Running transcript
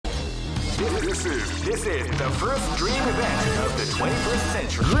This is the first dream event of the 21st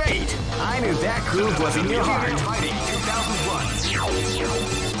century. Great! I knew that groove was in your heart. Fighting 2001.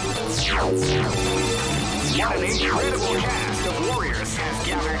 What an incredible cast of warriors has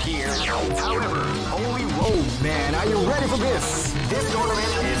gathered here. However, only oh man, are you ready for this? This tournament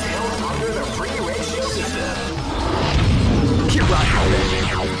is held under the free ratio system. Keep rocking, baby.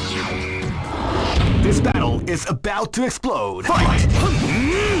 This battle is about to explode. Fight!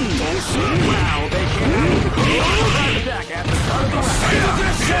 Wow, they can't attack at the start of the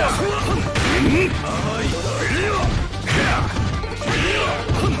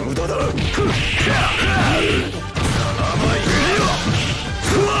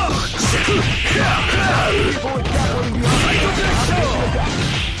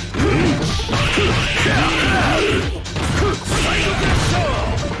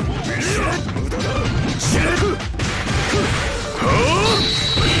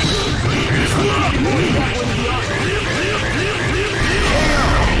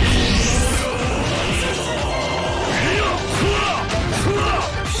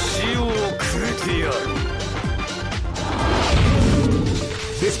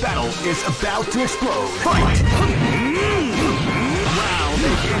This battle is about to explode. Fight! Wow,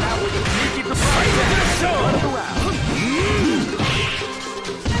 they came out with a sneaky surprise at the start of the round.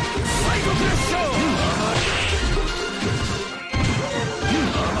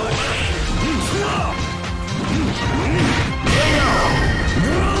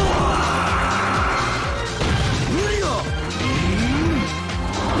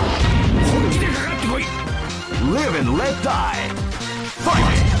 Live and let die.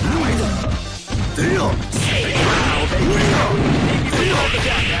 Fight! Wow, they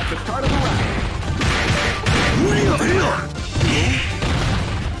attack at the start of the round.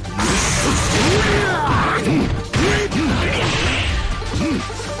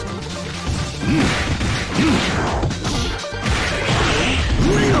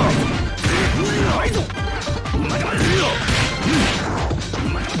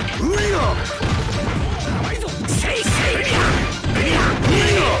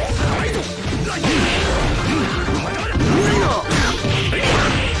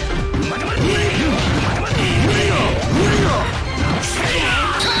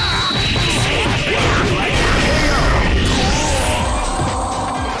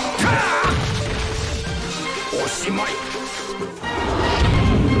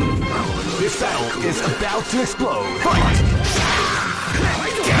 This battle is about to explode. Fight!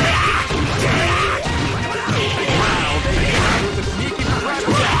 Wow, they came out with a sneaky surprise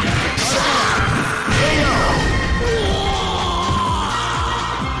attack.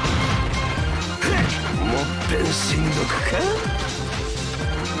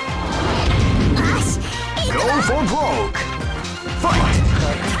 Go for broke! Fight!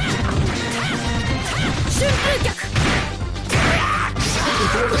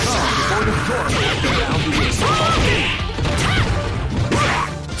 Before the calm, before the storm, the round begins.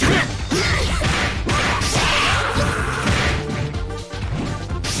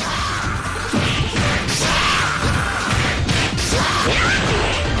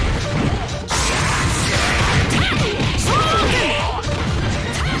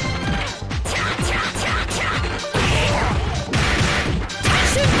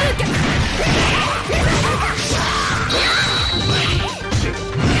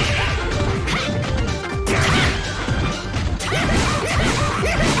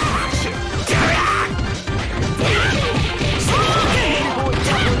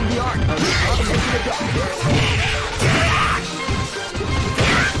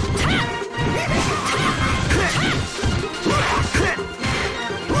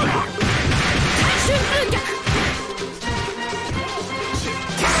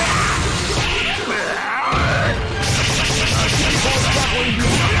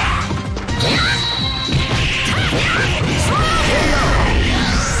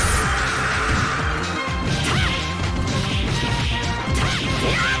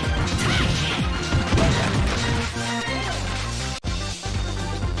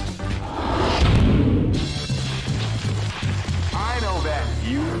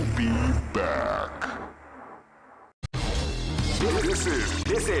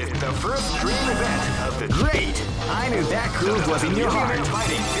 This is the first dream event of the great. I knew that groove was in your heart.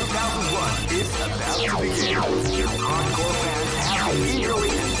 Fighting 2001 is about to begin. Hardcore fans have been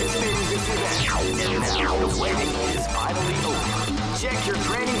eagerly anticipating this event, and now the waiting is finally over. Check your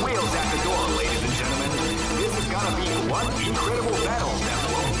training wheels at the door, ladies and gentlemen. This is gonna be one incredible battle that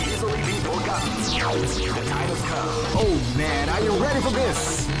won't easily be forgotten. The time has come. Oh man, are you ready for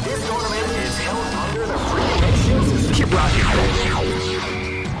this? This tournament is held under the free ratio system. Keep rocking, baby.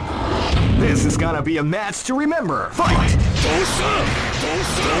 This is gonna be a match to remember. Fight!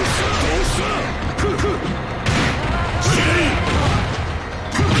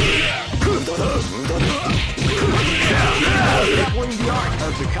 Dabbling the art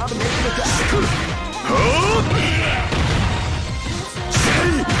of the combination attack.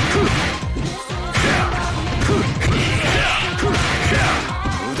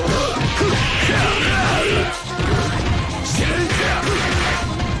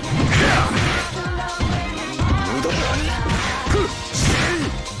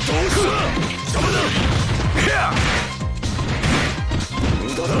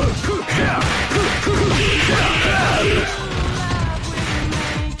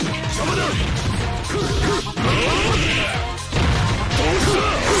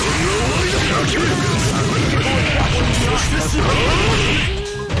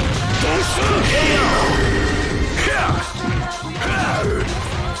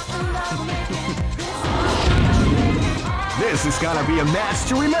 This is gonna be a match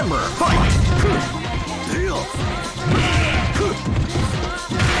to remember. Fight!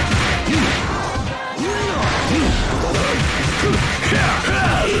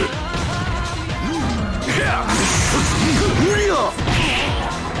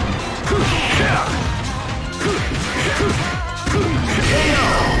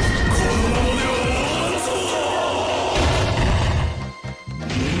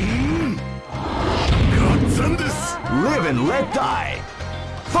 Live and let die.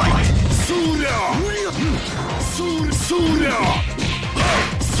 Fight!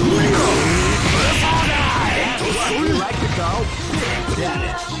 That's what we like to call big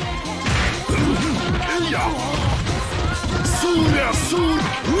damage.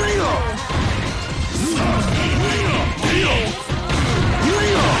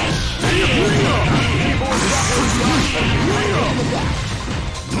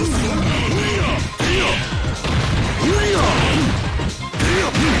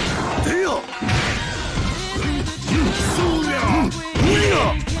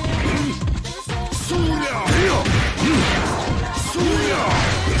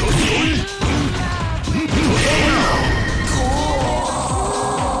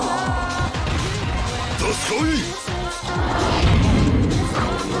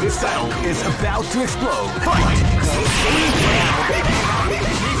 This battle is about to explode. Fight!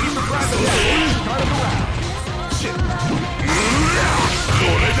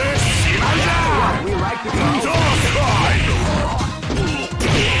 We like to go.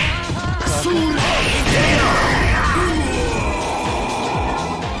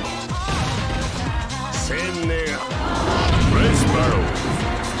 Let's battle.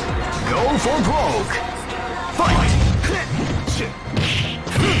 Go for broke. Fight!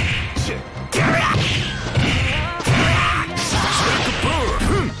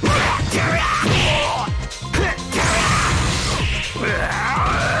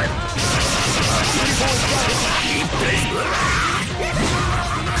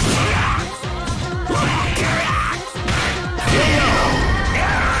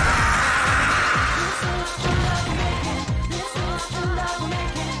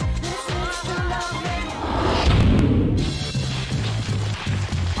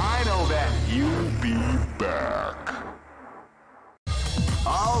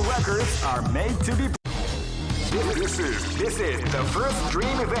 Are made to be. This is the first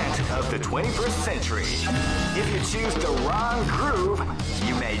dream event of the 21st century. If you choose the wrong groove,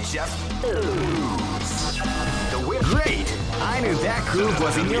 you may just lose. The win. Great! I knew that groove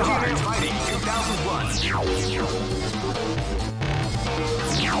was in your heart. Fighting 2001.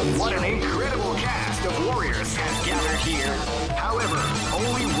 What an incredible cast of warriors has gathered here. However,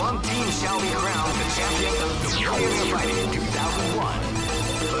 only one team shall be crowned the champion of the Millionaire Fighting 2001.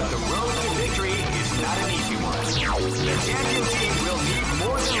 But the road to victory is not an easy one. The champion team will need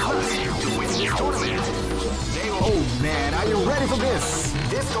more than luck to win this tournament. Oh man, are you ready for this?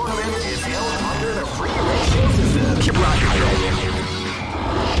 This tournament is held under the free ratio system. Keep rocking.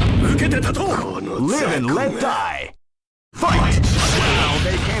 Live and let die. Fight! Wow,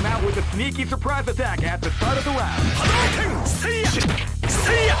 they came out with a sneaky surprise attack at the start of the round. Hadouken! See ya!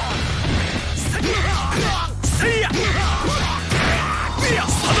 See ya! See ya! See ya!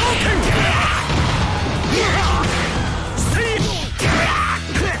 Hadouken!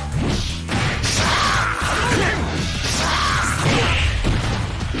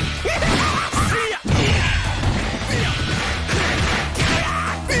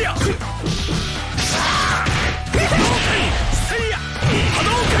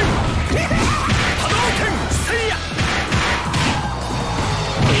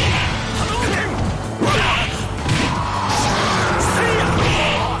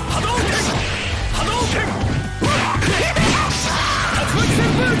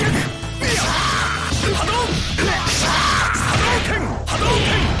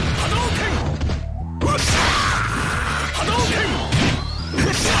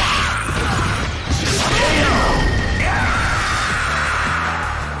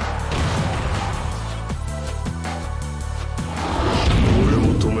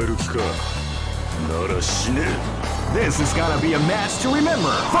 to remember.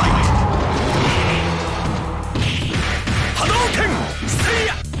 Fight! Hadouken!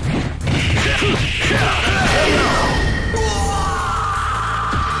 Seiya!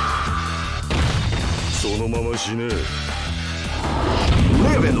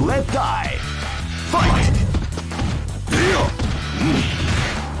 Live and let die. Fight!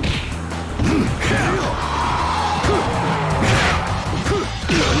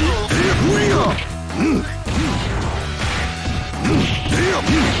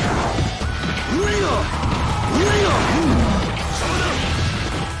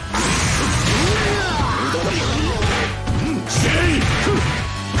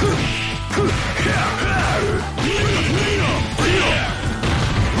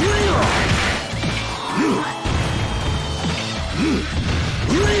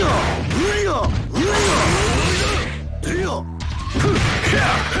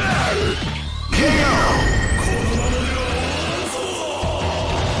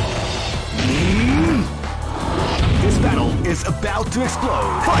 This battle is about to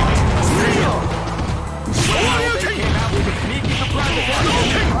explode. Fight! They came out with a sneaky surprise attack at the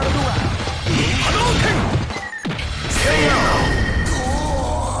start of the round.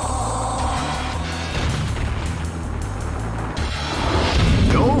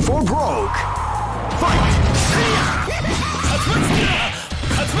 Go for broke. Fight!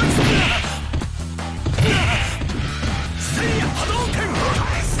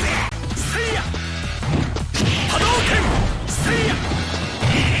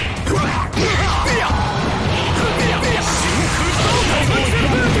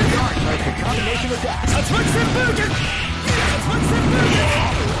 Combination attack.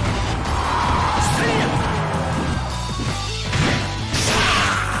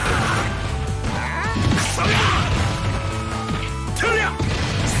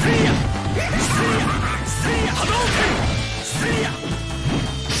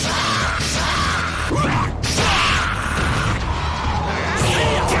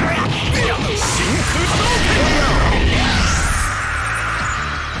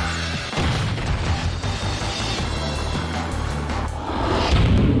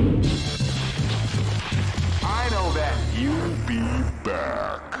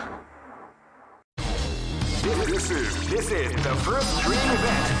 This is the first dream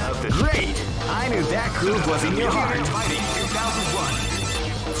event of the great. I knew that groove was in your heart. Fighting 2001.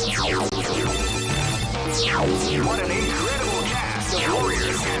 What an incredible cast of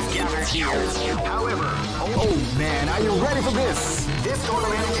warriors has gathered here. However, oh man, are you ready for this? This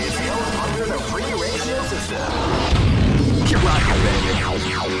tournament is held under the free ratio system. Get rockin', baby.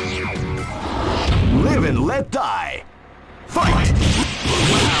 Live and let die. Fight!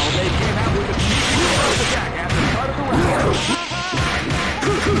 Wow, they came out with a first attack at the start of the round.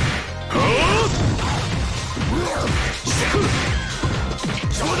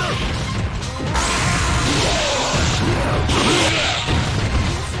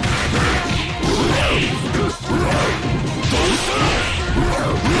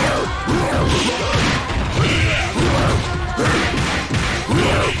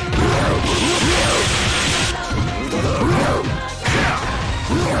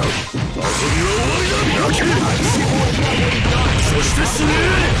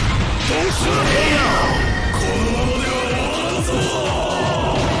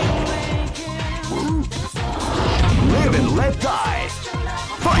 Live and let die.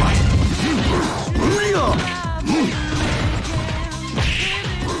 Fight!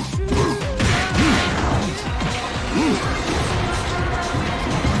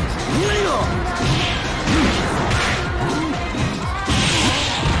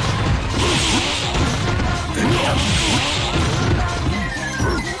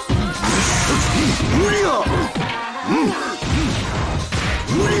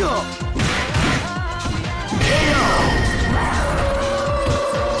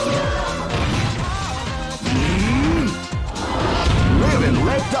 Live and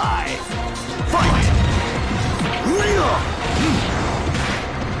let die. Fight!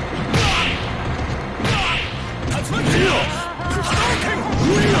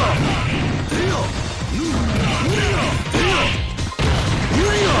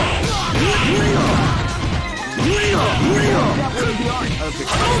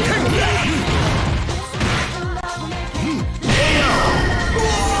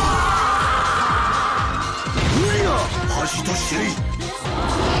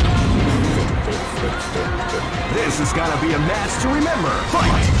 This is gonna be a match to remember.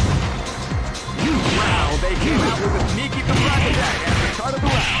 Fight! Wow, they came out with a sneaky surprise attack at the start of the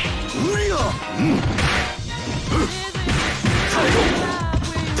round. Title!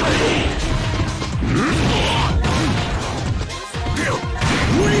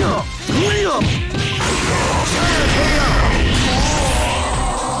 Go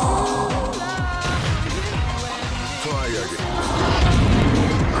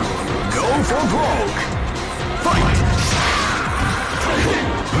for broke. Fight.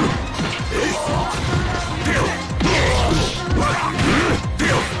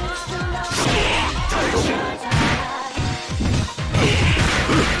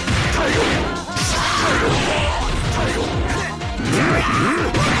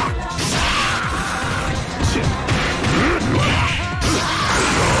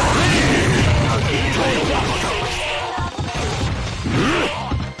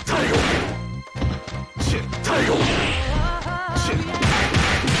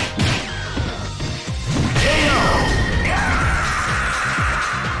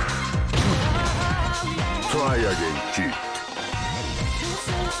 Try again, kid.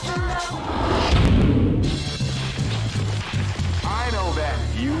 I know that.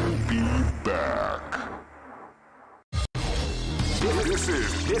 You'll be back.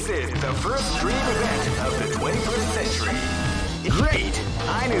 This is the first dream event of the 21st century. Great!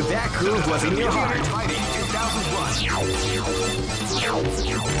 I knew that groove was in your heart. Fighting 2001.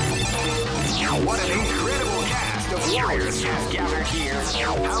 What an incredible cast of warriors has gathered here.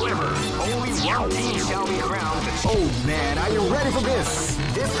 However, only one team shall be crowned. Oh man, are you ready for this?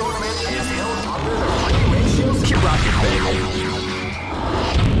 This tournament is held under the free ratios. Keep rocking, baby.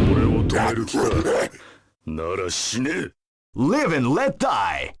 俺を止める気か。なら死ね。 Live and let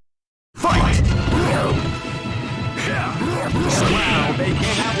die. Fight! Wow, they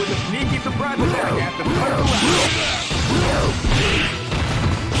came out with a sneaky surprise attack at the front of the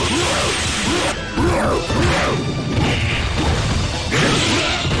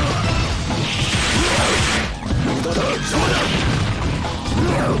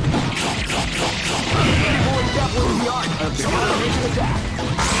That was the art of the combination attack.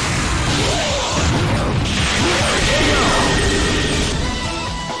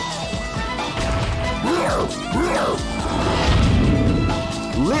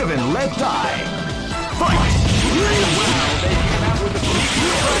 Live and let die. Fight! Wow, they came out with a sneaky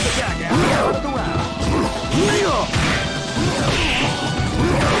surprise attack at the start of the round.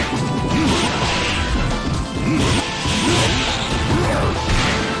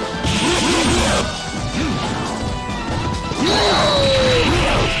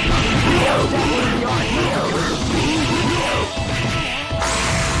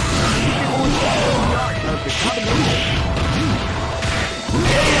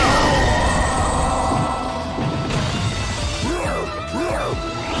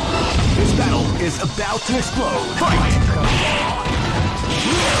 This battle is about to explode. Fight!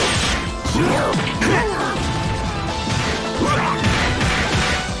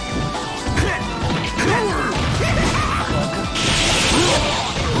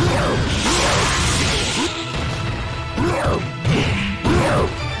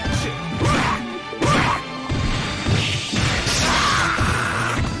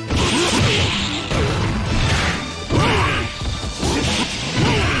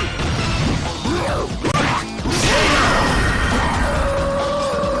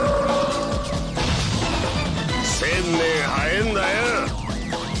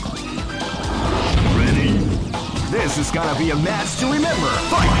 This is gonna be a match to remember.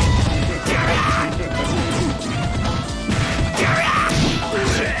 Fight!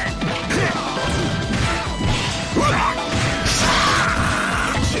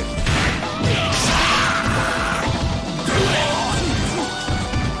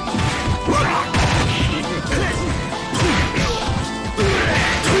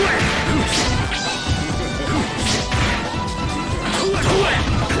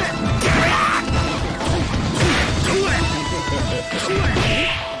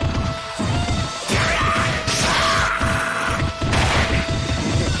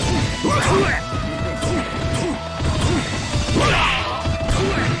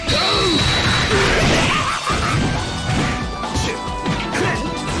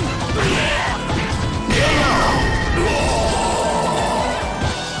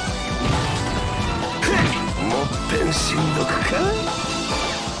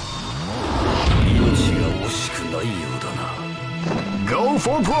 Go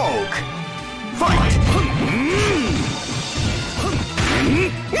for broke. Fight!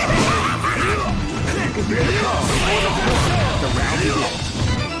 The round begins.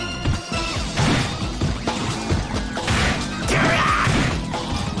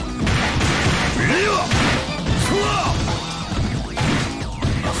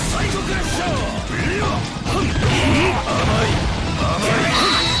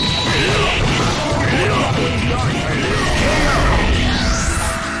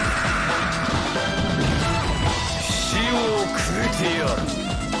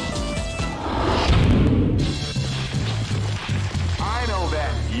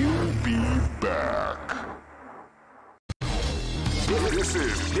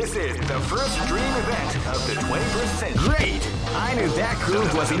 This is the first dream event of the 21st century. Great! I knew that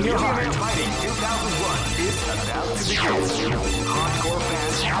groove was in your heart. Fighting 2001 is about to begin. Hardcore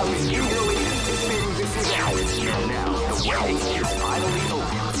fans have been eagerly anticipating this event. And now, the waiting is finally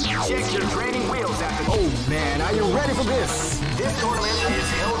over. Check your training wheels at the... Oh man, are you ready for this? This tournament is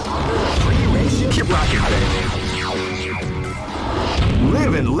held under the free ratio... Keep rocking, baby.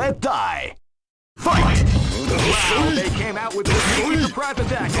 Live and let die. Fight! Wow, they came out with a sneaky surprise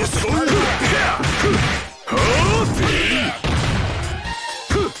attack at the start of the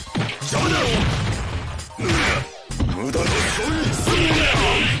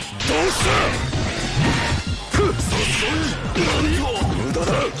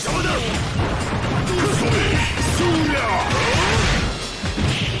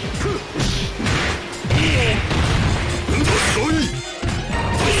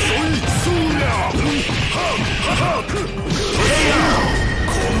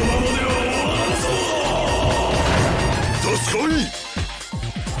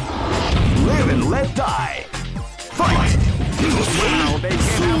Live and let die. Fight! Wow, they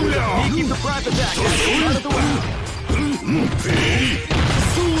came out with a sneaky surprise attack at the start of the round.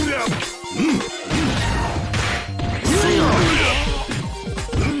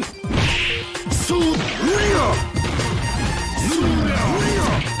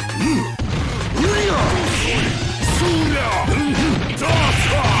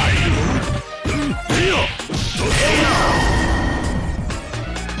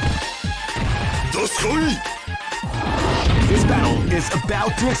 This battle is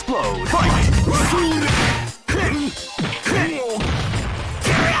about to explode. Fight! What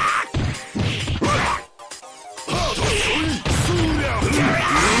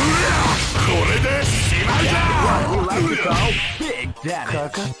we like to call big damage.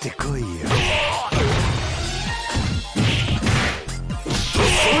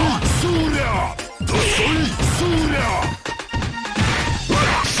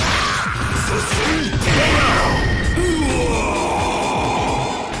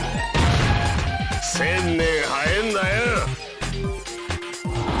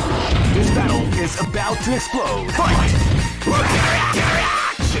 This battle is about to explode. Fight!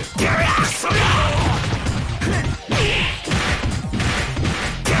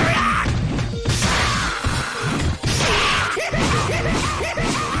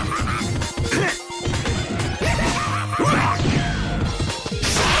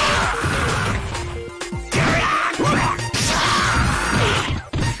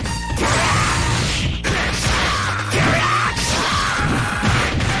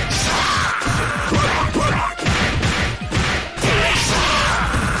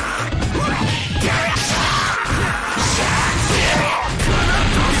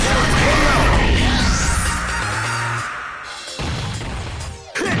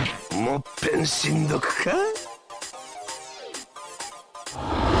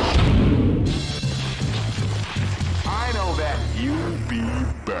 I know that you'll be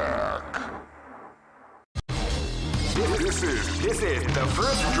back. This is the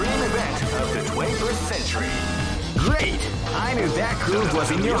first dream event of the 21st century. Great! I knew that groove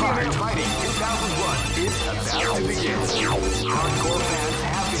was in your heart. Fighting 2001 is about to begin. Hardcore fans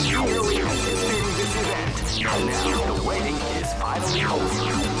have been eagerly anticipating this event. And now the waiting is finally over.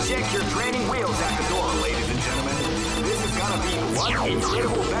 Check your training wheels at the door, ladies and gentlemen. This is gonna be one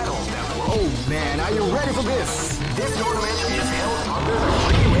incredible battle that will... Oh man, are you ready for this? This tournament is held under the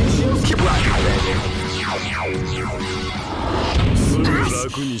free ratio... Keep rocking, baby.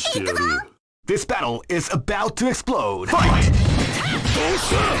 This battle is about to explode. Fight!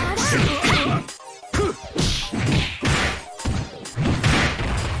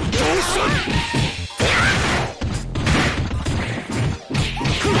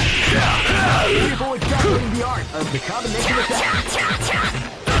 People excelling the art of the combination attack.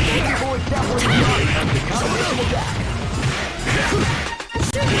 People excelling the art of the combination attack.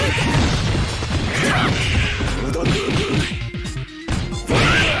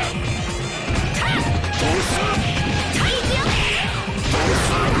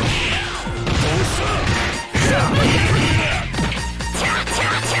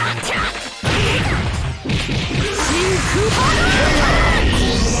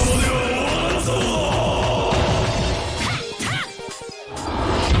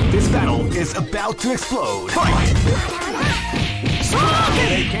 This battle is about to explode. Fight!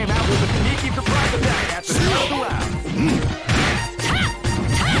 They came out with a sneaky surprise attack at the start of the round.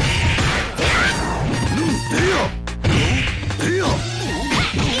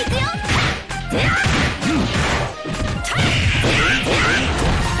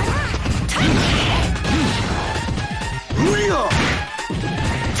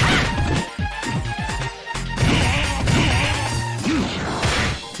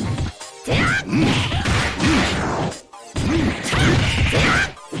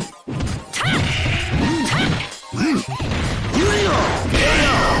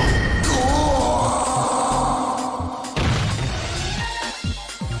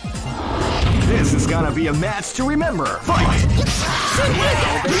 gonna be a match to remember. Fight! Wow,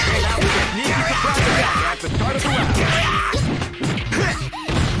 they came out with a sneaky surprise attack at the start of the round.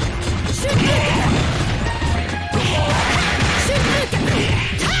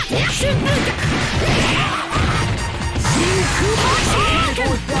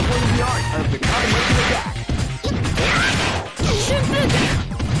 Was definitely the art of the combination attack.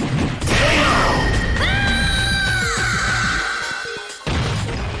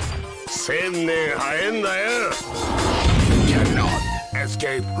 千年早えんだよ Cannot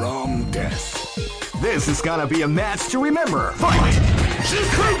escape from death This is gonna be a match to remember. Fight!